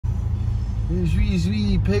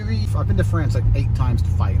I've been to France like 8 times to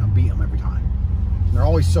fight, and I beat them every time. And they're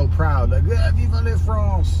always so proud, like, vive la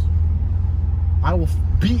France. I will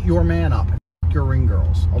beat your man up and f your ring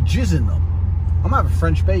girls. I'll jizz in them. I'm gonna have a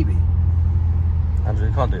French baby. Andrew,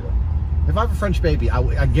 you can't do that. If I have a French baby,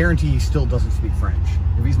 I guarantee he still doesn't speak French.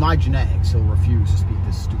 If he's my genetics, he'll refuse to speak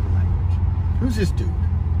this stupid language. Who's this dude?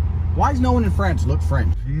 Why does no one in France look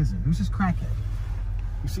French? He isn't. Who's this crackhead?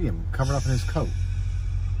 You see him covered up in his coat.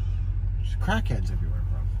 There's crackheads everywhere,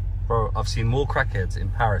 bro. Bro, I've seen more crackheads in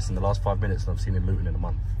Paris in the last 5 minutes than I've seen in Luton in a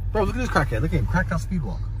month. Bro, look at this crackhead. Look at him. Cracked out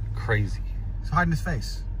speedwalk. Crazy. He's hiding his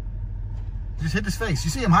face. He just hid his face.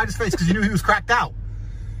 You see him hide his face because you knew he was cracked out.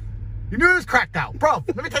 You knew he was cracked out. Bro,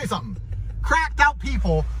 let me tell you something. Cracked out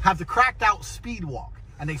people have the cracked out speed walk.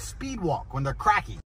 And they speed walk when they're cracky.